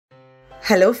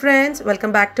Hello friends,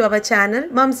 welcome back to our channel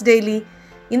Mom's Daily.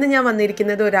 ഇന്ന് ഞാൻ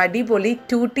വന്നിരിക്കുന്നത് ഒരു അടിപൊളി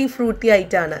ടൂട്ടി ഫ്രൂട്ടി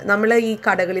ആയിട്ടാണ്. നമ്മൾ ഈ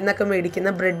കടകളിൽ നിന്നൊക്കെ മേടിക്കുന്ന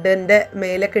ബ്രെഡിൻ്റെ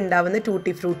മേലൊക്കെ ഉണ്ടാവുന്ന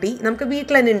ടൂട്ടി ഫ്രൂട്ടി നമുക്ക്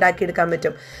വീട്ടിൽ തന്നെ ഉണ്ടാക്കിയെടുക്കാൻ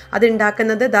പറ്റും. അത്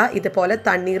ഉണ്ടാക്കുന്നത് ഇതുപോലെ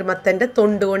തണ്ണീർമത്തൻ്റെ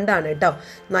തൊണ്ട് കൊണ്ടാണ് കേട്ടോ.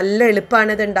 നല്ല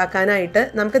എളുപ്പമാണ് ഇത് ഉണ്ടാക്കാനായിട്ട്.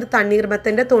 നമുക്കിത്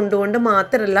തണ്ണീർമത്തൻ്റെ തൊണ്ട് കൊണ്ട്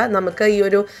മാത്രമല്ല, നമുക്ക് ഈ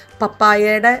ഒരു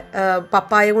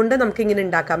പപ്പായ കൊണ്ട് നമുക്കിങ്ങനെ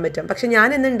ഉണ്ടാക്കാൻ പറ്റും. പക്ഷെ ഞാൻ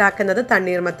ഇന്ന് ഉണ്ടാക്കുന്നത്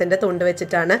തണ്ണീർമത്തൻ്റെ തൊണ്ട്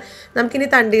വെച്ചിട്ടാണ്. നമുക്കിനി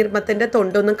തണ്ണീർമത്തൻ്റെ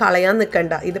തൊണ്ടൊന്നും കളയാൻ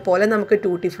നിൽക്കണ്ട. ഇതുപോലെ നമുക്ക്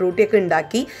ടൂട്ടി ഫ്രൂട്ടിയൊക്കെ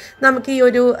ഉണ്ടാക്കി നമുക്ക് ഈ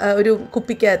ഒരു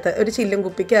കുപ്പിക്കകത്ത്, ഒരു ചില്ലും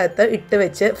കുപ്പിക്കകത്ത് ഇട്ട്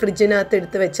വെച്ച് ഫ്രിഡ്ജിനകത്ത്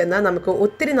എടുത്ത് വെച്ചെന്നാൽ നമുക്ക്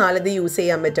ഒത്തിരി നാളിത് യൂസ്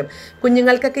ചെയ്യാൻ പറ്റും.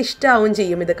 കുഞ്ഞുങ്ങൾക്കൊക്കെ ഇഷ്ടമാവും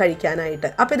ചെയ്യും ഇത് കഴിക്കാനായിട്ട്.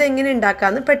 അപ്പോൾ ഇതെങ്ങനെ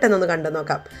ഉണ്ടാക്കാമെന്ന് പെട്ടെന്നൊന്ന് കണ്ടു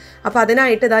നോക്കാം. അപ്പോൾ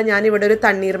അതിനായിട്ട് ഞാനിവിടെ ഒരു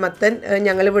തണ്ണീർമത്തൻ,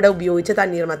 ഞങ്ങളിവിടെ ഉപയോഗിച്ച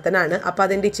തണ്ണീർമത്തനാണ്. അപ്പോൾ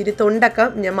അതിൻ്റെ ഇച്ചിരി തൊണ്ടൊക്കെ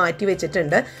ഞാൻ മാറ്റി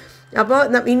വെച്ചിട്ടുണ്ട്. അപ്പോൾ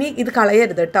ഇനി ഇത്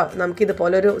കളയരുത് കേട്ടോ.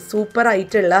 നമുക്കിതുപോലെ ഒരു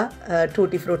സൂപ്പറായിട്ടുള്ള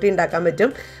ടൂട്ടി ഫ്രൂട്ടി ഉണ്ടാക്കാൻ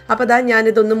പറ്റും. അപ്പോൾ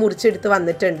ഞാനിതൊന്ന് മുറിച്ചെടുത്ത്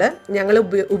വന്നിട്ടുണ്ട്. ഞങ്ങൾ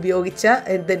ഉപയോഗിച്ച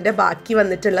ഇതിൻ്റെ ബാക്കി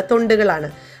വന്നിട്ടുള്ള തൊണ്ടുകളാണ്.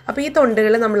 അപ്പോൾ ഈ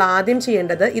തൊണ്ടുകൾ നമ്മൾ ആദ്യം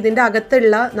ചെയ്യേണ്ടത്, ഇതിൻ്റെ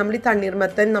അകത്തുള്ള നമ്മൾ ഈ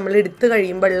തണ്ണീർമത്തൻ നമ്മൾ എടുത്തു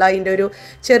കഴിയുമ്പോഴുള്ള അതിൻ്റെ ഒരു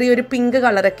ചെറിയൊരു പിങ്ക്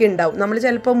കളറൊക്കെ ഉണ്ടാവും. നമ്മൾ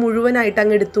ചിലപ്പോൾ മുഴുവനായിട്ട്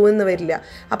അങ്ങ് എടുത്തു എന്ന് വരില്ല.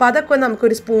 അപ്പോൾ അതൊക്കെ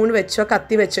നമുക്കൊരു സ്പൂൺ വെച്ചോ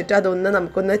കത്തി വെച്ചിട്ടോ അതൊന്ന്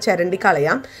നമുക്കൊന്ന് ചിരണ്ടി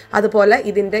കളയാം. അതുപോലെ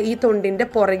ഇതിൻ്റെ ഈ തൊണ്ടിൻ്റെ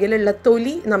പുറകിലുള്ള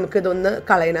തൊലി നമുക്കിതൊന്ന്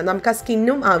കളയണം. നമുക്ക് ആ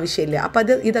സ്കിന്നും ആവശ്യമില്ല.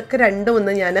 അപ്പോൾ ഇതൊക്കെ രണ്ടും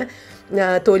ഒന്ന് ഞാൻ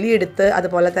തൊലിയെടുത്ത്,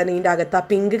 അതുപോലെ തന്നെ ഇതിൻ്റെ അകത്ത് ആ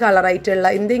പിങ്ക് കളറായിട്ടുള്ള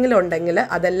എന്തെങ്കിലും ഉണ്ടെങ്കിൽ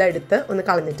അതെല്ലാം എടുത്ത് ഒന്ന്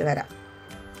കളഞ്ഞിട്ട് വരാം.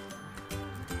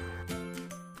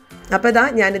 അപ്പോൾ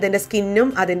ഞാനിതിൻ്റെ സ്കിന്നും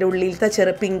അതിൻ്റെ ഉള്ളിലത്തെ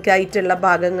ചെറു പിങ്കായിട്ടുള്ള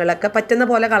ഭാഗങ്ങളൊക്കെ പറ്റുന്ന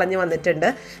പോലെ കളഞ്ഞ് വന്നിട്ടുണ്ട്.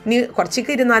 ഇനി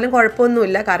കുറച്ചൊക്കെ ഇരുന്നാലും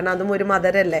കുഴപ്പമൊന്നുമില്ല, കാരണം അതും ഒരു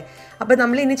മധുരമല്ലേ. അപ്പോൾ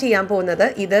നമ്മളിനി ചെയ്യാൻ പോകുന്നത്,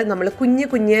 ഇത് നമ്മൾ കുഞ്ഞ്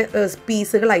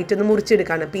പീസുകളായിട്ടൊന്ന്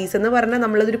മുറിച്ചെടുക്കുകയാണ്. പീസ് എന്ന് പറഞ്ഞാൽ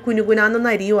നമ്മളതൊരു കുനുകുനാന്നൊന്ന്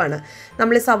അരിയുവാണ്.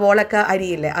 നമ്മൾ സവോളൊക്കെ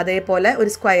അരിയില്ലേ, അതേപോലെ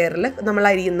ഒരു സ്ക്വയറിൽ നമ്മൾ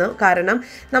അരിയുന്നു. കാരണം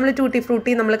നമ്മൾ ടൂട്ടി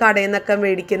ഫ്രൂട്ടി നമ്മൾ കടയിൽ നിന്നൊക്കെ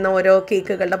മേടിക്കുന്ന ഓരോ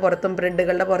കേക്കുകളുടെ പുറത്തും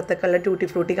ബ്രെഡുകളുടെ പുറത്തൊക്കെ ഉള്ള ടൂട്ടി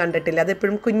ഫ്രൂട്ടി കണ്ടിട്ടില്ല,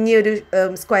 അതെപ്പോഴും കുഞ്ഞൊരു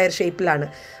സ്ക്വയർ ഷേപ്പിലാണ്.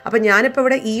 അപ്പോൾ ഞാനിപ്പോൾ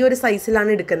ഇവിടെ ഈ ഒരു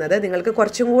സൈസിലാണ് എടുക്കുന്നത്. നിങ്ങൾക്ക്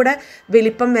കുറച്ചും കൂടെ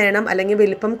വലിപ്പം വേണം, അല്ലെങ്കിൽ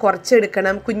വലിപ്പം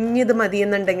കുറച്ചെടുക്കണം, കുഞ്ഞിത് മതി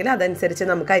എന്നുണ്ടെങ്കിൽ അതനുസരിച്ച്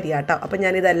നമുക്ക് അരിയാട്ടോ. അപ്പം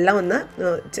ഞാനിതെല്ലാം ഒന്ന്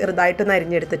ചെറുതായിട്ടൊന്ന്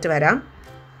അരിഞ്ഞെടുത്തിട്ട് വരാം.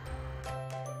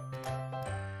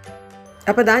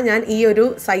 അപ്പോൾ ഞാൻ ഈ ഒരു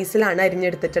സൈസിലാണ്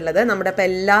അരിഞ്ഞെടുത്തിട്ടുള്ളത്. നമ്മുടെ ഇപ്പോൾ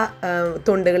എല്ലാ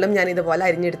തൊണ്ടുകളും ഞാൻ ഇതുപോലെ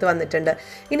അരിഞ്ഞെടുത്ത് വന്നിട്ടുണ്ട്.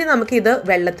 ഇനി നമുക്കിത്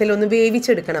വെള്ളത്തിലൊന്ന്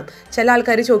വേവിച്ചെടുക്കണം. ചില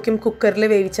ആൾക്കാർ ചോദിക്കും കുക്കറിൽ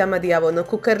വേവിച്ചാൽ മതിയാവുമെന്ന്.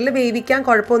 കുക്കറിൽ വേവിക്കാൻ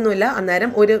കുഴപ്പമൊന്നുമില്ല,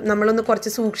 അന്നേരം നമ്മളൊന്ന്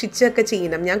കുറച്ച് സൂക്ഷിച്ചൊക്കെ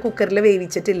ചെയ്യണം. ഞാൻ കുക്കറിൽ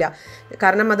വേവിച്ചിട്ടില്ല,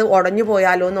 കാരണം അത് ഉടഞ്ഞു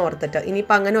പോയാലോ എന്ന് ഓർത്തിട്ട്.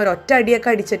 ഇനിയിപ്പോൾ അങ്ങനെ ഒരൊറ്റ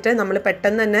അടിയൊക്കെ അടിച്ചിട്ട് നമ്മൾ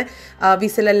പെട്ടെന്ന് തന്നെ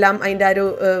വിസിലെല്ലാം അതിൻ്റെ ഒരു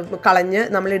കളഞ്ഞ്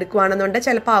നമ്മൾ എടുക്കുകയാണെന്നുണ്ടെങ്കിൽ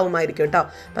ചിലപ്പോൾ ആവുമായിരിക്കും കേട്ടോ.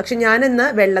 പക്ഷെ ഞാനിന്ന്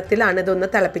വെള്ളത്തിലാണ്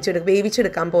ഇതൊന്ന്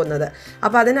വേവിച്ചെടുക്കാൻ പോകുന്നത്.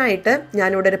 അപ്പോൾ അതിനായിട്ട്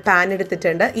ഞാനിവിടെ ഒരു പാൻ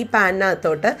എടുത്തിട്ടുണ്ട്. ഈ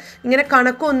പാനിനകത്തോട്ട് ഇങ്ങനെ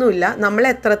കണക്കൊന്നുമില്ല, നമ്മൾ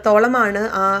എത്രത്തോളമാണ്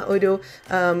ആ ഒരു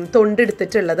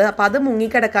തൊണ്ടെടുത്തിട്ടുള്ളത് അപ്പോൾ അത്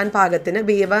മുങ്ങിക്കിടക്കാൻ പാകത്തിന്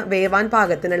വേവാൻ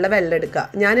പാകത്തിനുള്ള വെള്ളം എടുക്കുക.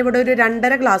 ഞാനിവിടെ ഒരു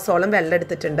 2.5 ഗ്ലാസോളം വെള്ളം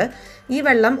എടുത്തിട്ടുണ്ട്. ഈ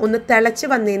വെള്ളം ഒന്ന് തിളച്ച്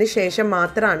വന്നതിന് ശേഷം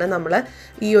മാത്രമാണ് നമ്മൾ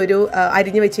ഈ ഒരു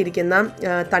അരിഞ്ഞു വെച്ചിരിക്കുന്ന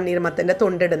തണ്ണീർമത്തൻ്റെ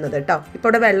തൊണ്ടിടുന്നത് കേട്ടോ. ഇപ്പോൾ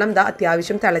ഇവിടെ വെള്ളം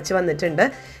അത്യാവശ്യം തിളച്ച് വന്നിട്ടുണ്ട്.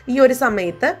 ഈ ഒരു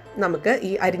സമയത്ത് നമുക്ക്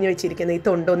ഈ അരിഞ്ഞു വെച്ചിരിക്കുന്ന ഈ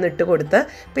തൊണ്ടൊന്ന് ഇട്ട് കൊടുത്ത്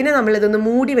പിന്നെ നമ്മളിതൊന്ന്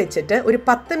മൂടി വെച്ചിട്ട് ഒരു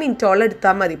 10 മിനിറ്റോളം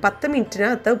എടുത്താൽ മതി. 10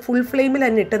 മിനിറ്റിനകത്ത് ഫുൾ ഫ്ലെയിമിൽ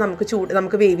തന്നെ ഇട്ട്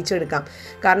നമുക്ക് വേവിച്ചെടുക്കാം.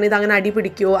 കാരണം ഇതങ്ങനെ അടി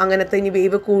പിടിക്കുമോ, അങ്ങനത്തെ ഇനി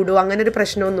വേവ് കൂടുമോ, അങ്ങനെ ഒരു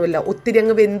പ്രശ്നമൊന്നുമില്ല. ഒത്തിരി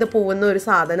അങ്ങ് വെന്ത് പോകുന്ന ഒരു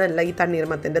സാധനമല്ല ഈ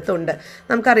തണ്ണീർമത്തൻ്റെ തൊണ്ട്.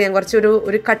 നമുക്കറിയാം കുറച്ചൊരു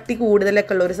കട്ടി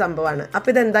കൂടുതലൊക്കെ ഉള്ള ഒരു സംഭവമാണ്.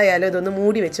 അപ്പോൾ ഇതെന്തായാലും ഇതൊന്ന്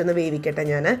മൂടി വെച്ചൊന്ന് വേവിക്കട്ടെ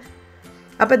ഞാൻ.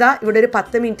 അപ്പോൾ ഇവിടെ ഒരു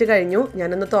 10 മിനിറ്റ് കഴിഞ്ഞു.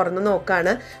 ഞാനൊന്ന് തുറന്ന്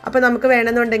നോക്കുകയാണ്. അപ്പോൾ നമുക്ക്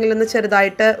വേണമെന്നുണ്ടെങ്കിൽ ഒന്ന്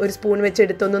ചെറുതായിട്ട് ഒരു സ്പൂൺ വെച്ച്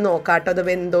എടുത്തൊന്ന് നോക്കാം കേട്ടോ അത്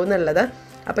വെന്തോ എന്നുള്ളത്.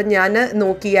 അപ്പം ഞാൻ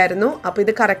നോക്കിയായിരുന്നു. അപ്പോൾ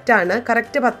ഇത്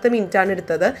കറക്റ്റ് 10 മിനിറ്റാണ്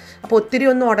എടുത്തത്. അപ്പോൾ ഒത്തിരി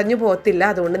ഒന്നും ഉടഞ്ഞു പോകത്തില്ല,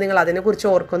 അതുകൊണ്ട് നിങ്ങൾ അതിനെക്കുറിച്ച്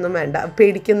ഓർക്കൊന്നും വേണ്ട,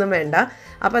 പേടിക്കൊന്നും വേണ്ട.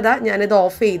 അപ്പോൾ ഞാനിത്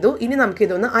ഓഫ് ചെയ്തു. ഇനി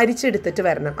നമുക്കിതൊന്ന് അരിച്ചെടുത്തിട്ട്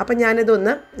വരണം. അപ്പം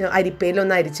ഞാനിതൊന്ന്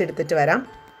അരിപ്പയിലൊന്ന് അരിച്ചെടുത്തിട്ട് വരാം.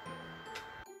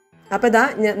 അപ്പോൾ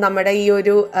നമ്മുടെ ഈ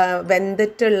ഒരു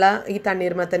വെന്തിട്ടുള്ള ഈ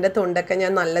തണ്ണീർമത്തൻ്റെ തൊണ്ടൊക്കെ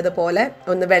ഞാൻ നല്ലതുപോലെ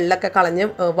ഒന്ന് വെള്ളമൊക്കെ കളഞ്ഞ്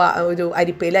ഒരു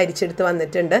അരിപ്പയിൽ അരിച്ചെടുത്ത്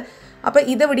വന്നിട്ടുണ്ട്. അപ്പോൾ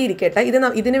ഇതിവിടെ ഇരിക്കട്ടെ.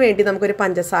 ഇതിന് വേണ്ടി നമുക്കൊരു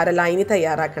പഞ്ചസാര ലൈനി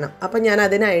തയ്യാറാക്കണം. അപ്പോൾ ഞാൻ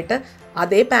അതിനായിട്ട്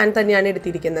അതേ പാൻ തന്നെയാണ്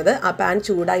എടുത്തിരിക്കുന്നത്. ആ പാൻ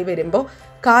ചൂടായി വരുമ്പോൾ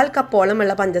 1/4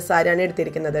 കപ്പോളമുള്ള പഞ്ചസാരയാണ്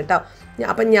എടുത്തിരിക്കുന്നത് കേട്ടോ.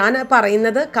 അപ്പം ഞാൻ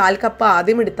പറയുന്നത് 1/4 കപ്പ്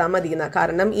ആദ്യം എടുത്താൽ മതി എന്നാണ്.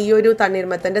 കാരണം ഈ ഒരു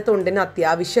തണ്ണീർമത്തൻ്റെ തൊണ്ടിന്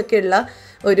അത്യാവശ്യമൊക്കെയുള്ള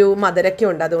ഒരു മധുരമൊക്കെ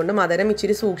ഉണ്ട്, അതുകൊണ്ട് മധുരം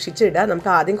ഇച്ചിരി സൂക്ഷിച്ചിടുക.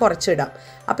 നമുക്ക് ആദ്യം കുറച്ചിടാം.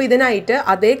 അപ്പോൾ ഇതിനായിട്ട്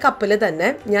അതേ കപ്പിൽ തന്നെ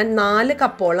ഞാൻ 4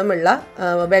 കപ്പോളമുള്ള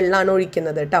വെള്ളമാണ്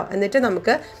ഒഴിക്കുന്നത് കേട്ടോ. എന്നിട്ട്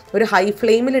നമുക്ക് ഒരു ഹൈ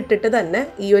ഫ്ലെയിമിൽ ഇട്ടിട്ട് തന്നെ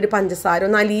ഈ ഒരു പഞ്ചസാര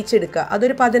ഒന്ന് അലിയിച്ചെടുക്കുക.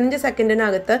 അതൊരു 15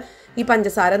 സെക്കൻഡിനകത്ത് ഈ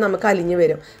പഞ്ചസാര നമുക്ക് അലിഞ്ഞു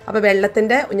വരും. അപ്പോൾ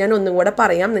വെള്ളത്തിൻ്റെ ഞാൻ ഒന്നും കൂടെ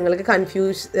പറയാം, നിങ്ങൾക്ക്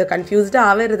കൺഫ്യൂസ്ഡ്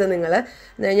ആവരുത് നിങ്ങൾ.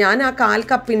 ഞാൻ ആ 1/4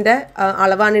 കപ്പിൻ്റെ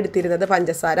അളവാണ് എടുത്തിരുന്നത്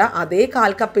പഞ്ചസാര. അതേ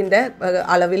 1/4 കപ്പിൻ്റെ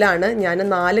അളവിലാണ് ഞാൻ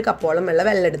 4 കപ്പോളം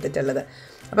വെള്ളം എടുത്തിട്ടുള്ളത്.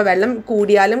 അപ്പോൾ വെള്ളം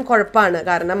കൂടിയാലും കുഴപ്പമാണ്,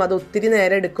 കാരണം അത് ഒത്തിരി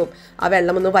നേരം എടുക്കും ആ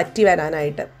വെള്ളം ഒന്ന് വറ്റി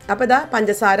വരാനായിട്ട്. അപ്പോൾ ഇതാ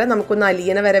പഞ്ചസാര നമുക്കൊന്ന്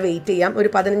അലിയണ വരെ വെയിറ്റ് ചെയ്യാം. ഒരു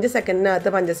 15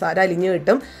 സെക്കൻഡിനകത്ത് പഞ്ചസാര അലിഞ്ഞു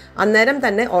കിട്ടും. അന്നേരം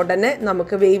തന്നെ ഉടനെ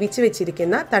നമുക്ക് വേവിച്ച്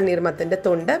വെച്ചിരിക്കുന്ന തണ്ണീർമത്തൻ്റെ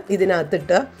തൊണ്ട്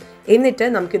ഇതിനകത്തിട്ട് എന്നിട്ട്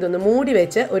നമുക്കിതൊന്ന് മൂടി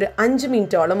വെച്ച് ഒരു 5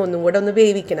 മിനിറ്റോളം ഒന്നും കൂടെ ഒന്ന്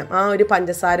വേവിക്കണം. ആ ഒരു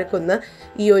പഞ്ചസാരക്കൊന്ന്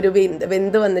ഈ ഒരു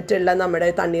വെന്ത് വന്നിട്ടുള്ള നമ്മുടെ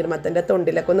തണ്ണീർമത്തൻ്റെ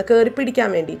തൊണ്ടിലൊക്കെ ഒന്ന് കയറി പിടിക്കാൻ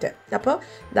വേണ്ടിയിട്ട്. അപ്പോൾ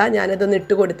ഇതാ ഞാനിതൊന്ന്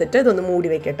ഇട്ട് കൊടുത്തിട്ട് ഇതൊന്ന് മൂടി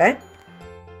വെക്കട്ടെ.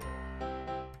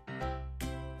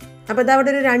 അപ്പോൾ ഇതവിടെ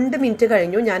ഒരു 2 മിനിറ്റ്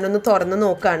കഴിഞ്ഞു. ഞാനൊന്ന് തുറന്ന്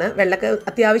നോക്കുകയാണ്. വെള്ളമൊക്കെ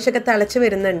അത്യാവശ്യമൊക്കെ തിളച്ച്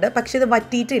വരുന്നുണ്ട്, പക്ഷെ ഇത്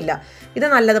വറ്റിയിട്ടില്ല. ഇത്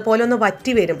നല്ലതുപോലെ ഒന്ന്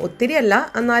വറ്റി വരും, ഒത്തിരിയല്ല,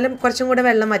 എന്നാലും കുറച്ചും കൂടെ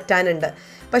വെള്ളം വറ്റാനുണ്ട്.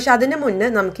 പക്ഷെ അതിന് മുന്നേ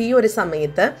നമുക്ക് ഈ ഒരു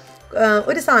സമയത്ത്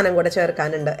ഒരു സാധനം കൂടെ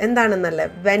ചേർക്കാനുണ്ട്. എന്താണെന്നല്ലേ,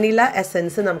 വെനില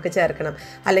എസൻസ് നമുക്ക് ചേർക്കണം,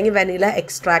 അല്ലെങ്കിൽ വെനില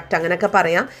എക്സ്ട്രാക്റ്റ് അങ്ങനെയൊക്കെ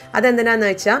പറയാം. അതെന്തിനാന്ന്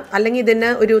വെച്ചാൽ അല്ലെങ്കിൽ ഇതിന്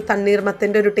ഒരു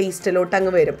തണ്ണീർമത്തിൻ്റെ ഒരു ടേസ്റ്റിലോട്ട്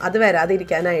അങ്ങ് വരും. അത്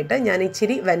വരാതിരിക്കാനായിട്ട് ഞാൻ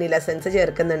ഇച്ചിരി വെനില എസൻസ്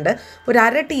ചേർക്കുന്നുണ്ട്. ഒരു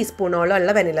 1/2 ടീസ്പൂണോളം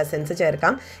ഉള്ള വെനില എസൻസ്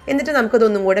ചേർക്കാം. എന്നിട്ട്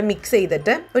നമുക്കിതൊന്നും കൂടെ മിക്സ്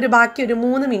ചെയ്തിട്ട് ബാക്കി ഒരു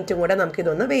 3 മിനിറ്റും കൂടെ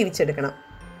നമുക്കിതൊന്ന് വേവിച്ചെടുക്കണം.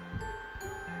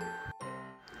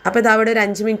 അപ്പോൾ ഇതവിടെ ഒരു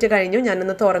 5 മിനിറ്റ് കഴിഞ്ഞു.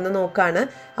 ഞാനൊന്ന് തുറന്ന് നോക്കുകയാണ്.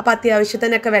 അപ്പോൾ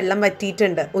അത്യാവശ്യത്തിനൊക്കെ വെള്ളം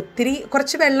വറ്റിയിട്ടുണ്ട്.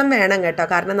 കുറച്ച് വെള്ളം വേണം കേട്ടോ,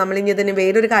 കാരണം നമ്മളിനി ഇതിന്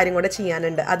വേറൊരു കാര്യം കൂടെ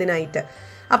ചെയ്യാനുണ്ട് അതിനായിട്ട്.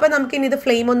 അപ്പോൾ നമുക്കിനി ഇത്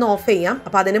ഫ്ലെയിം ഒന്ന് ഓഫ് ചെയ്യാം.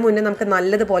 അപ്പോൾ അതിന് മുന്നേ നമുക്ക്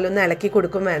നല്ലതുപോലെ ഒന്ന് ഇളക്കി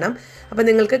കൊടുക്കും വേണം. അപ്പോൾ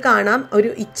നിങ്ങൾക്ക് കാണാം ഒരു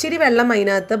ഇച്ചിരി വെള്ളം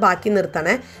അതിനകത്ത് ബാക്കി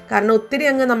നിർത്തണേ, കാരണം ഒത്തിരി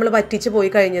അങ്ങ് നമ്മൾ വറ്റിച്ച് പോയി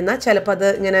കഴിഞ്ഞാൽ ചിലപ്പോൾ അത്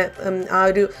ഇങ്ങനെ ആ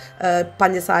ഒരു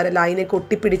പഞ്ചസാര ലൈനെ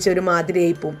കൊട്ടിപ്പിടിച്ച് ഒരു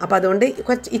മാതിരിയായി പോവും. അപ്പോൾ അതുകൊണ്ട്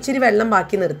ഇച്ചിരി വെള്ളം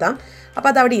ബാക്കി നിർത്താം. അപ്പോൾ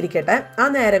അതവിടെ ഇരിക്കട്ടെ. ആ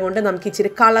നേരം കൊണ്ട് നമുക്ക് ഇച്ചിരി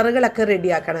കളറുകളൊക്കെ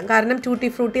റെഡിയാക്കണം. കാരണം ട്യൂട്ടി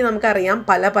ഫ്രൂട്ടി നമുക്കറിയാം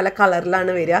പല പല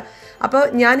കളറിലാണ് വരിക. അപ്പോൾ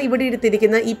ഞാൻ ഇവിടെ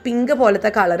എടുത്തിരിക്കുന്ന ഈ പിങ്ക് പോലത്തെ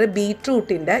കളറ്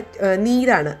ബീട്രൂട്ടിൻ്റെ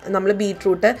നീരാണ്. നമ്മൾ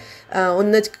ബീട്രൂട്ട്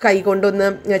ഒന്ന് കൈ കൊണ്ടൊന്ന്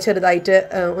ചെറുതായിട്ട്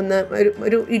ഒന്ന്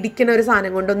ഒരു ഇടിക്കുന്ന ഒരു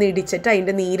സാധനം കൊണ്ടൊന്ന് ഇടിച്ചിട്ട്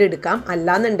അതിൻ്റെ നീരെടുക്കാം.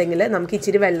 അല്ലാന്നുണ്ടെങ്കിൽ നമുക്ക്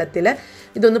ഇച്ചിരി വെള്ളത്തിൽ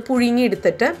ഇതൊന്ന്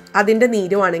പുഴുങ്ങിയെടുത്തിട്ട് അതിൻ്റെ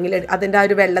നീരുവാണെങ്കിൽ അതിൻ്റെ ആ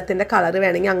ഒരു വെള്ളത്തിൻ്റെ കളറ്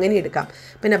വേണമെങ്കിൽ അങ്ങനെ എടുക്കാം.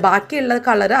 പിന്നെ ബാക്കിയുള്ള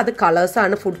കളറ് അത്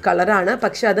കളേഴ്സാണ്, ഫുഡ് കളറാണ്.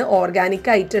 പക്ഷെ അത് ഓർഗാനിക്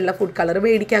ആയിട്ടുള്ള ഫുഡ് കളർ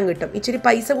മേടിക്കാൻ കിട്ടും. ഇച്ചിരി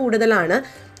പൈസ കൂടുതലാണ്,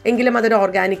 എങ്കിലും അതൊരു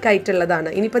ഓർഗാനിക് ആയിട്ടുള്ളതാണ്.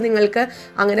 ഇനിയിപ്പോൾ നിങ്ങൾക്ക്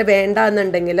അങ്ങനെ വേണ്ട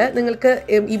എന്നുണ്ടെങ്കിൽ നിങ്ങൾക്ക്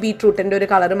ഈ ബീട്രൂട്ടിൻ്റെ ഒരു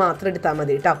കളർ മാത്രം എടുത്താൽ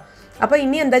മതി കേട്ടോ. അപ്പോൾ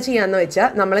ഇനി എന്താ ചെയ്യാന്ന്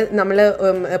വെച്ചാൽ നമ്മൾ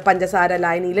പഞ്ചസാര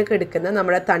ലായനിയിലൊക്കെ എടുക്കുന്ന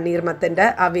നമ്മുടെ തണ്ണീർമത്തൻ്റെ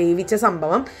ആ വേവിച്ച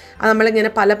സംഭവം നമ്മളിങ്ങനെ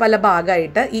പല പല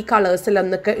ഭാഗമായിട്ട് ഈ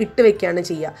കളേഴ്സിലൊന്നൊക്കെ ഇട്ട് വെക്കുകയാണ്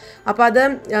ചെയ്യുക. അപ്പോൾ അത്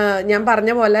ഞാൻ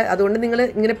പറഞ്ഞ പോലെ അതുകൊണ്ട് നിങ്ങൾ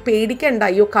ഇങ്ങനെ പേടിക്കേണ്ട,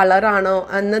 അയ്യോ കളറാണോ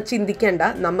എന്ന് ചിന്തിക്കേണ്ട.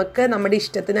 നമുക്ക് നമ്മുടെ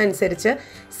ഇഷ്ടത്തിനനുസരിച്ച്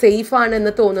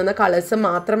സേഫാണെന്ന് തോന്നുന്ന കളേഴ്സ്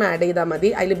മാത്രം ആഡ് ചെയ്താൽ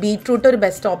മതി. അതിൽ ബീട്രൂട്ട് ഒരു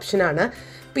ബെസ്റ്റ് ഓപ്ഷനാണ്.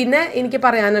 പിന്നെ എനിക്ക്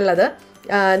പറയാനുള്ളത്,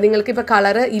 നിങ്ങൾക്കിപ്പോൾ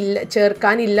കളറ്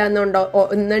ചേർക്കാനില്ല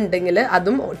എന്നുണ്ടെങ്കിൽ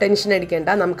അതും ടെൻഷൻ അടിക്കേണ്ട.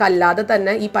 നമുക്കല്ലാതെ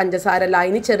തന്നെ ഈ പഞ്ചസാര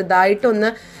ലായനി ചെറുതായിട്ടൊന്ന്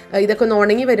ഇതൊക്കെ ഒന്ന്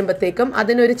ഉണങ്ങി വരുമ്പോഴത്തേക്കും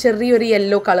അതിനൊരു ചെറിയൊരു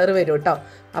യെല്ലോ കളർ വരും കേട്ടോ.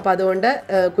 അപ്പോൾ അതുകൊണ്ട്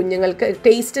കുഞ്ഞുങ്ങൾക്ക്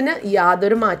ടേസ്റ്റിന്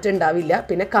യാതൊരു മാറ്റം ഉണ്ടാവില്ല.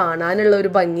 പിന്നെ കാണാനുള്ള ഒരു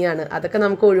ഭംഗിയാണ്, അതൊക്കെ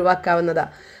നമുക്ക്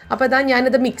ഒഴിവാക്കാവുന്നതാണ്. അപ്പോൾ ഇതാ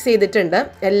ഞാനിത് മിക്സ് ചെയ്തിട്ടുണ്ട്.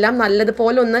 എല്ലാം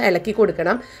നല്ലതുപോലെ ഒന്ന് ഇളക്കി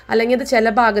കൊടുക്കണം, അല്ലെങ്കിൽ ഇത് ചില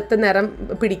ഭാഗത്ത് നിറം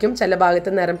പിടിക്കും, ചില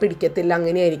ഭാഗത്ത് നിറം പിടിക്കത്തില്ല,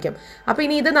 അങ്ങനെയായിരിക്കും. അപ്പോൾ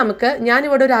ഇനി ഇത്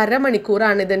ഞാനിവിടെ ഒരു 1/2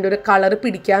 മണിക്കൂറാണ് ഇതിൻ്റെ ഒരു കളർ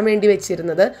പിടിക്കാൻ വേണ്ടി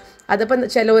വെച്ചിരുന്നത്. അതിപ്പോൾ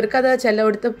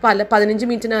ചിലയിടത്ത് 15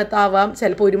 മിനിറ്റിനകത്താവാം,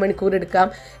 ചിലപ്പോൾ 1 മണിക്കൂർ എടുക്കാം.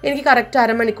 എനിക്ക് കറക്റ്റ്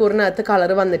 1/2 മണിക്കൂറിനകത്ത്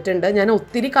കളർ വന്നിട്ടുണ്ട്. ഞാൻ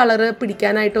ഒത്തിരി കളർ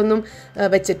പിടിക്കാനായിട്ടൊന്നും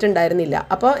വെച്ചിട്ടുണ്ടായിരുന്നില്ല.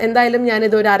 അപ്പോൾ എന്തായാലും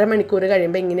ഞാനിത് ഒരു 1/2 മണിക്കൂർ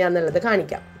കഴിയുമ്പോൾ എങ്ങനെയാണെന്നുള്ളത്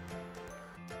കാണിക്കാം.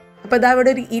 അപ്പോൾ ഇതാ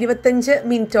ഇവിടെ ഒരു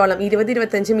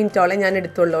 25 മിനിറ്റോളം ഞാൻ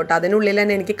എടുത്തുള്ളൂ കേട്ടോ. അതിനുള്ളിൽ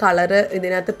തന്നെ എനിക്ക് കളറ്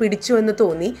ഇതിനകത്ത് പിടിച്ചു എന്ന്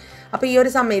തോന്നി. അപ്പോൾ ഈ ഒരു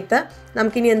സമയത്ത്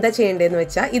നമുക്കിനി എന്താ ചെയ്യേണ്ടതെന്ന്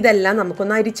വെച്ചാൽ ഇതെല്ലാം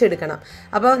നമുക്കൊന്ന് അരിച്ചെടുക്കണം.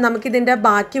 അപ്പോൾ നമുക്കിതിൻ്റെ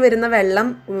ബാക്കി വരുന്ന വെള്ളം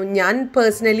ഞാൻ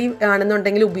പേഴ്സണലി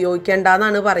ആണെന്നുണ്ടെങ്കിൽ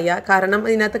ഉപയോഗിക്കേണ്ടെന്നാണ് പറയുക. കാരണം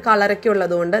ഇതിനകത്ത് കളറൊക്കെ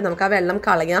ഉള്ളതുകൊണ്ട് നമുക്ക് ആ വെള്ളം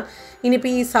കളയാം.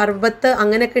 ഇനിയിപ്പോൾ ഈ സർബത്ത്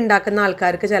അങ്ങനെയൊക്കെ ഉണ്ടാക്കുന്ന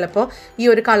ആൾക്കാർക്ക് ചിലപ്പോൾ ഈ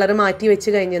ഒരു കളറ് മാറ്റി വെച്ച്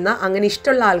കഴിഞ്ഞാൽ അങ്ങനെ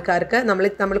ഇഷ്ടമുള്ള ആൾക്കാർക്ക്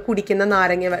നമ്മൾ കുടിക്കുന്ന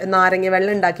നാരങ്ങ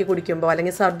വെള്ളം ഉണ്ടാക്കി കുടിക്കുമ്പോൾ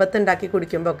അല്ലെങ്കിൽ സർബത്ത് ഉണ്ടാക്കി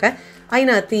കുടിക്കുമ്പോൾ ഒക്കെ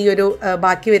അതിനകത്ത് ഈ ഒരു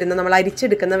ബാക്കി വരുന്ന നമ്മൾ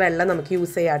അരിച്ചെടുക്കുന്ന വെള്ളം നമുക്ക്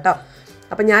യൂസ് ചെയ്യാം കേട്ടോ.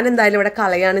 അപ്പം ഞാൻ എന്തായാലും ഇവിടെ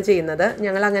കളയാണ് ചെയ്യുന്നത്,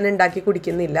 ഞങ്ങൾ അങ്ങനെ ഉണ്ടാക്കി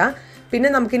കുടിക്കുന്നില്ല. പിന്നെ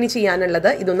നമുക്കിനി ചെയ്യാനുള്ളത്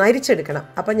ഇതൊന്ന് അരിച്ചെടുക്കണം.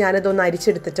 അപ്പം ഞാനിതൊന്ന്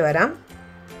അരിച്ചെടുത്തിട്ട് വരാം.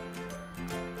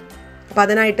 അപ്പോൾ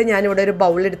അതിനായിട്ട് ഞാനിവിടെ ഒരു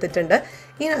ബൗൾ എടുത്തിട്ടുണ്ട്.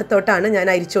 ഇതിനകത്തോട്ടാണ് ഞാൻ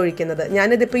അരിച്ചൊഴിക്കുന്നത്.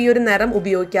 ഞാനിതിപ്പോൾ ഈ ഒരു നിറം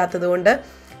ഉപയോഗിക്കാത്തത് കൊണ്ട്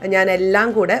ഞാൻ എല്ലാം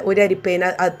കൂടെ ഒരു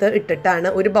അരിപ്പേനകത്ത് ഇട്ടിട്ടാണ്,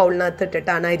 ഒരു ബൗളിനകത്ത്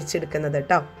ഇട്ടിട്ടാണ് അരിച്ചെടുക്കുന്നത്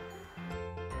കേട്ടോ.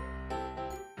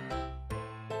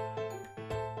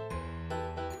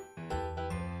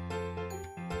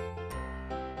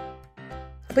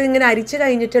 അപ്പോൾ ഇങ്ങനെ അരിച്ച്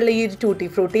കഴിഞ്ഞിട്ടുള്ള ഈ ഒരു ട്യൂട്ടി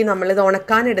ഫ്രൂട്ടി നമ്മളിത്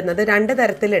ഉണക്കാനിടുന്നത് 2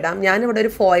 തരത്തിലിടാം. ഞാനിവിടെ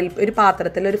ഒരു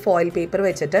പാത്രത്തിൽ ഒരു ഫോയിൽ പേപ്പർ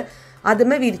വെച്ചിട്ട്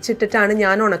അതുമേ വിരിച്ചിട്ടിട്ടാണ്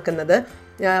ഞാൻ ഉണക്കുന്നത്.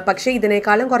 പക്ഷേ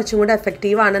ഇതിനേക്കാളും കുറച്ചും കൂടെ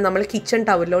എഫക്റ്റീവാണ് നമ്മൾ കിച്ചൺ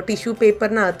ടവലിലോ ടിഷ്യൂ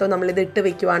പേപ്പറിനകത്തോ നമ്മളിത് ഇട്ട്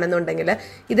വെക്കുകയാണെന്നുണ്ടെങ്കിൽ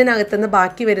ഇതിനകത്തുനിന്ന്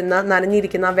ബാക്കി വരുന്ന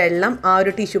നനഞ്ഞിരിക്കുന്ന വെള്ളം ആ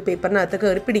ഒരു ടിഷ്യൂ പേപ്പറിനകത്ത്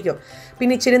കയറി പിടിക്കും.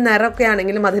 പിന്നെ ഇച്ചിരി നിറമൊക്കെ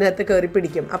ആണെങ്കിലും അതിനകത്ത് കയറി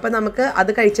പിടിക്കും. അപ്പോൾ നമുക്ക്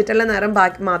അത് കഴിച്ചിട്ടുള്ള നിറം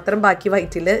മാത്രം ബാക്കി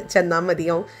വയറ്റിൽ ചെന്നാൽ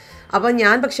മതിയാവും. അപ്പോൾ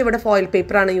ഞാൻ പക്ഷേ ഇവിടെ ഫോയിൽ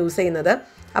പേപ്പറാണ് യൂസ് ചെയ്യുന്നത്.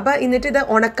 അപ്പോൾ എന്നിട്ട് ഇത്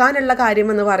ഉണക്കാനുള്ള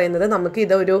കാര്യമെന്ന് പറയുന്നത് നമുക്ക്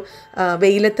ഇതൊരു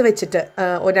വെയിലത്ത് വെച്ചിട്ട്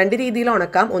 2 രീതിയിൽ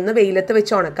ഉണക്കാം. ഒന്ന് വെയിലത്ത്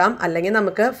വെച്ച് ഉണക്കാം, അല്ലെങ്കിൽ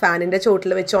നമുക്ക് ഫാനിൻ്റെ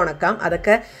ചോട്ടിൽ വെച്ച് ഉണക്കാം.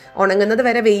 അതൊക്കെ ഉണങ്ങുന്നത്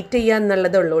വരെ വെയിറ്റ് ചെയ്യുക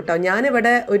എന്നുള്ളതേ ഉള്ളൂ കേട്ടോ.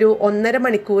 ഞാനിവിടെ ഒരു 1.5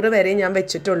 മണിക്കൂർ വരെ ഞാൻ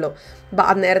വെച്ചിട്ടുള്ളൂ.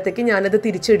 അന്നേരത്തേക്ക് ഞാനത്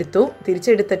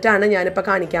തിരിച്ചെടുത്തിട്ടാണ് ഞാനിപ്പോൾ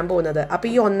കാണിക്കാൻ പോകുന്നത്. അപ്പോൾ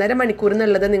ഈ 1.5 മണിക്കൂർ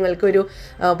എന്നുള്ളത് നിങ്ങൾക്കൊരു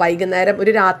വൈകുന്നേരം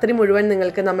ഒരു രാത്രി മുഴുവൻ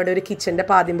നിങ്ങൾക്ക് നമ്മുടെ ഒരു കിച്ചൻ്റെ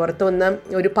പാതിമ്പുറത്ത് ഒന്ന്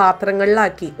ഒരു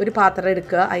പാത്രങ്ങളിലാക്കി ഒരു പാത്രം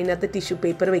എടുക്കുക, അതിനകത്ത് ടിഷ്യൂ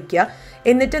പേപ്പർ വെക്കുക.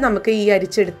 എന്നിട്ട് നമുക്ക് ഈ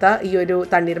അരിച്ചെടുത്ത ഈ ഒരു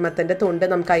തണ്ണീർമത്തൻ്റെ തൊണ്ട്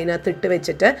നമുക്ക് അതിനകത്ത് ഇട്ട്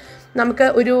വെച്ചിട്ട് നമുക്ക്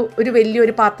ഒരു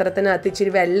വലിയൊരു പാത്രത്തിനകത്ത്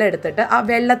ഇച്ചിരി വെള്ളം എടുത്തിട്ട് ആ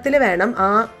വെള്ളത്തിൽ വേണം ആ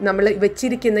നമ്മൾ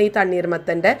വെച്ചിരിക്കുന്ന ഈ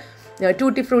തണ്ണീർമത്തൻ്റെ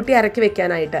ടൂട്ടി ഫ്രൂട്ടി ഇറക്കി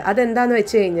വെക്കാനായിട്ട്. അതെന്താണെന്ന്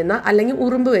വെച്ച് കഴിഞ്ഞാൽ അല്ലെങ്കിൽ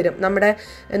ഉറുമ്പ് വരും. നമ്മുടെ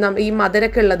ഈ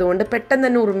മധുരമൊക്കെ ഉള്ളതുകൊണ്ട് പെട്ടെന്ന്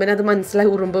തന്നെ ഉറുമ്പിന് അത് മനസ്സിലായി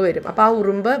ഉറുമ്പ് വരും. അപ്പോൾ ആ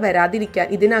ഉറുമ്പ് വരാതിരിക്കാൻ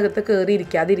ഇതിനകത്ത് കയറി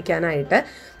ഇരിക്കാതിരിക്കാനായിട്ട്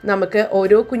നമുക്ക്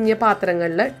ഓരോ കുഞ്ഞു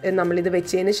പാത്രങ്ങളിൽ നമ്മളിത്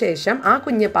വെച്ചതിന് ശേഷം ആ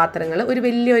കുഞ്ഞു പാത്രങ്ങൾ ഒരു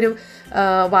വലിയൊരു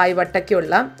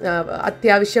വായ്വട്ടൊക്കെയുള്ള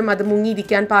അത്യാവശ്യം അത്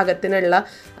മുങ്ങിയിരിക്കാൻ പാകത്തിനുള്ള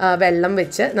വെള്ളം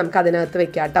വെച്ച് നമുക്ക് അതിനകത്ത്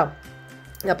വെക്കാം കേട്ടോ.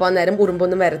 അപ്പോൾ അന്നേരം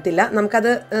ഉറുമ്പൊന്നും വരത്തില്ല. നമുക്കത്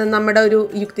നമ്മുടെ ഒരു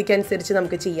യുക്തിക്കനുസരിച്ച്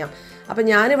നമുക്ക് ചെയ്യാം. അപ്പോൾ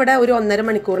ഞാനിവിടെ ഒരു 1.5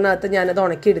 മണിക്കൂറിനകത്ത് ഞാനത്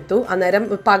ഉണക്കിയെടുത്തു. അന്നേരം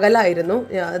പകലായിരുന്നു,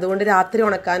 അതുകൊണ്ട് രാത്രി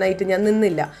ഉണക്കാനായിട്ട് ഞാൻ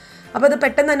നിന്നില്ല. അപ്പോൾ അത്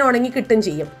പെട്ടെന്ന് തന്നെ ഉണങ്ങി കിട്ടും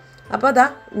ചെയ്യും. അപ്പോൾ അതാ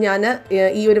ഞാൻ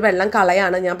ഈ ഒരു വെള്ളം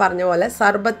കളയാണ്. ഞാൻ പറഞ്ഞ പോലെ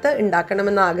സർബത്ത്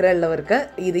ഉണ്ടാക്കണമെന്ന് ആഗ്രഹമുള്ളവർക്ക്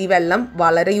ഈ വെള്ളം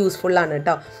വളരെ യൂസ്ഫുള്ളാണ്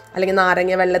കേട്ടോ. അല്ലെങ്കിൽ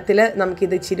നാരങ്ങ വെള്ളത്തിൽ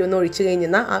നമുക്കിത് ഇച്ചിരി ഒന്ന് ഒഴിച്ച്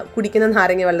കഴിഞ്ഞാൽ കുടിക്കുന്ന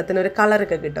നാരങ്ങ വെള്ളത്തിന് ഒരു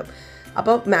കളറൊക്കെ കിട്ടും.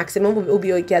 അപ്പോൾ മാക്സിമം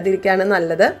ഉപയോഗിക്കാതിരിക്കുകയാണ്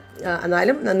നല്ലത്.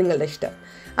 എന്നാലും നിങ്ങളുടെ ഇഷ്ടം.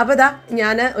 അപ്പോൾ ഇതാ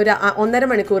ഞാൻ ഒരു 1.5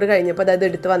 മണിക്കൂർ കഴിഞ്ഞപ്പോൾ അത്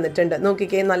എടുത്ത് വന്നിട്ടുണ്ട്.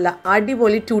 നോക്കിക്കേ, നല്ല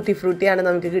അടിപൊളി ടൂട്ടി ഫ്രൂട്ടിയാണ്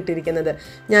നമുക്ക് കിട്ടിയിരിക്കുന്നത്.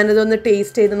 ഞാനിതൊന്ന്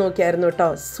ടേസ്റ്റ് ചെയ്ത് നോക്കിയായിരുന്നു കേട്ടോ.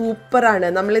 സൂപ്പറാണ്.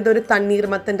 നമ്മളിതൊരു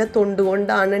തണ്ണീർമത്തൻ്റെ തൊണ്ട്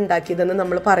കൊണ്ടാണ് ഉണ്ടാക്കിയതെന്ന്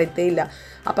നമ്മൾ പറയത്തേയില്ല.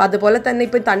 അപ്പോൾ അതുപോലെ തന്നെ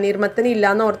ഇപ്പോൾ തണ്ണീർമത്തന്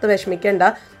ഇല്ലയെന്ന് ഓർത്ത് വിഷമിക്കേണ്ട.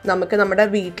 നമുക്ക് നമ്മുടെ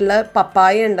വീട്ടിൽ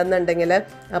പപ്പായ ഉണ്ടെന്നുണ്ടെങ്കിൽ,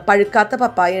 പഴുക്കാത്ത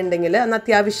പപ്പായ ഉണ്ടെങ്കിൽ അന്ന്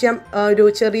അത്യാവശ്യം ഒരു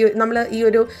ചെറിയ നമ്മൾ ഈ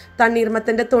ഒരു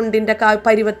തണ്ണീർമത്തൻ്റെ തൊണ്ടിൻ്റെ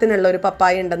പരുവത്തിനുള്ള ഒരു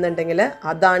പപ്പായ ഉണ്ടെന്നുണ്ടെങ്കിൽ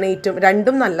അതാണ്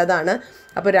രണ്ടും നല്ലതാണ്.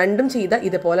 അപ്പോൾ രണ്ടും ചെയ്ത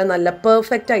ഇതുപോലെ നല്ല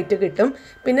പെർഫെക്റ്റ് ആയിട്ട് കിട്ടും.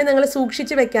 പിന്നെ നിങ്ങൾ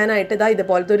സൂക്ഷിച്ച് വെക്കാനായിട്ട്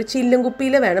ഇതുപോലത്തെ ഒരു ചില്ലും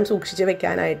കുപ്പിയിൽ വേണം സൂക്ഷിച്ച്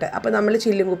വെക്കാനായിട്ട്. അപ്പോൾ നമ്മൾ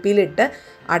ചില്ലും കുപ്പിയിലിട്ട്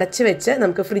അടച്ച് വെച്ച്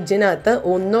നമുക്ക് ഫ്രിഡ്ജിനകത്ത്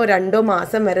 1-2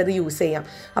 മാസം വരെ അത് യൂസ് ചെയ്യാം.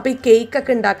 അപ്പോൾ ഈ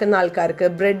കേക്കൊക്കെ ഉണ്ടാക്കുന്ന ആൾക്കാർക്ക്,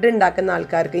 ബ്രെഡ് ഉണ്ടാക്കുന്ന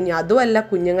ആൾക്കാർക്ക്, ഇനി അതുമല്ല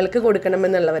കുഞ്ഞുങ്ങൾക്ക്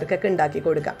കൊടുക്കണമെന്നുള്ളവർക്കൊക്കെ ഉണ്ടാക്കി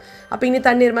കൊടുക്കാം. അപ്പോൾ ഇനി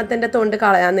തണ്ണീർമത്തൻ്റെ തൊണ്ട്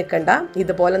കളയാൻ നിൽക്കണ്ട.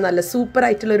 ഇതുപോലെ നല്ല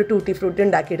സൂപ്പറായിട്ടുള്ളൊരു ടൂട്ടി ഫ്രൂട്ടി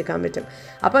ഉണ്ടാക്കിയെടുക്കാൻ പറ്റും.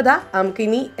 അപ്പോൾ അതാ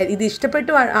നമുക്കിനി ഇത്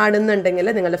ഇഷ്ടപ്പെട്ടു ആടുന്നുണ്ടെങ്കിൽ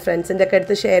നിങ്ങളുടെ ഫ്രണ്ട്സിൻ്റെ ഒക്കെ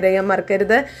അടുത്ത് ഷെയർ ചെയ്യാൻ മറക്കരുത്.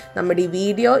 നമ്മുടെ ഈ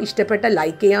വീഡിയോ ഇഷ്ടപ്പെട്ട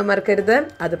ലൈക്ക് ചെയ്യാൻ മറക്കരുത്.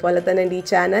 അതുപോലെ തന്നെ എൻ്റെ ഈ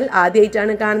ചാനൽ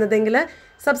ആദ്യമായിട്ടാണ് കാണുന്നതെങ്കിൽ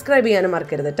സബ്സ്ക്രൈബ് ചെയ്യാനും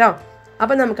മറക്കരുത് കേട്ടോ.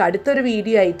 അപ്പോൾ നമുക്ക് അടുത്തൊരു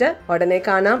വീഡിയോ ആയിട്ട് ഉടനെ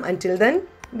കാണാം. അൻറ്റിൽ ദെൻ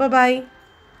ബൈ.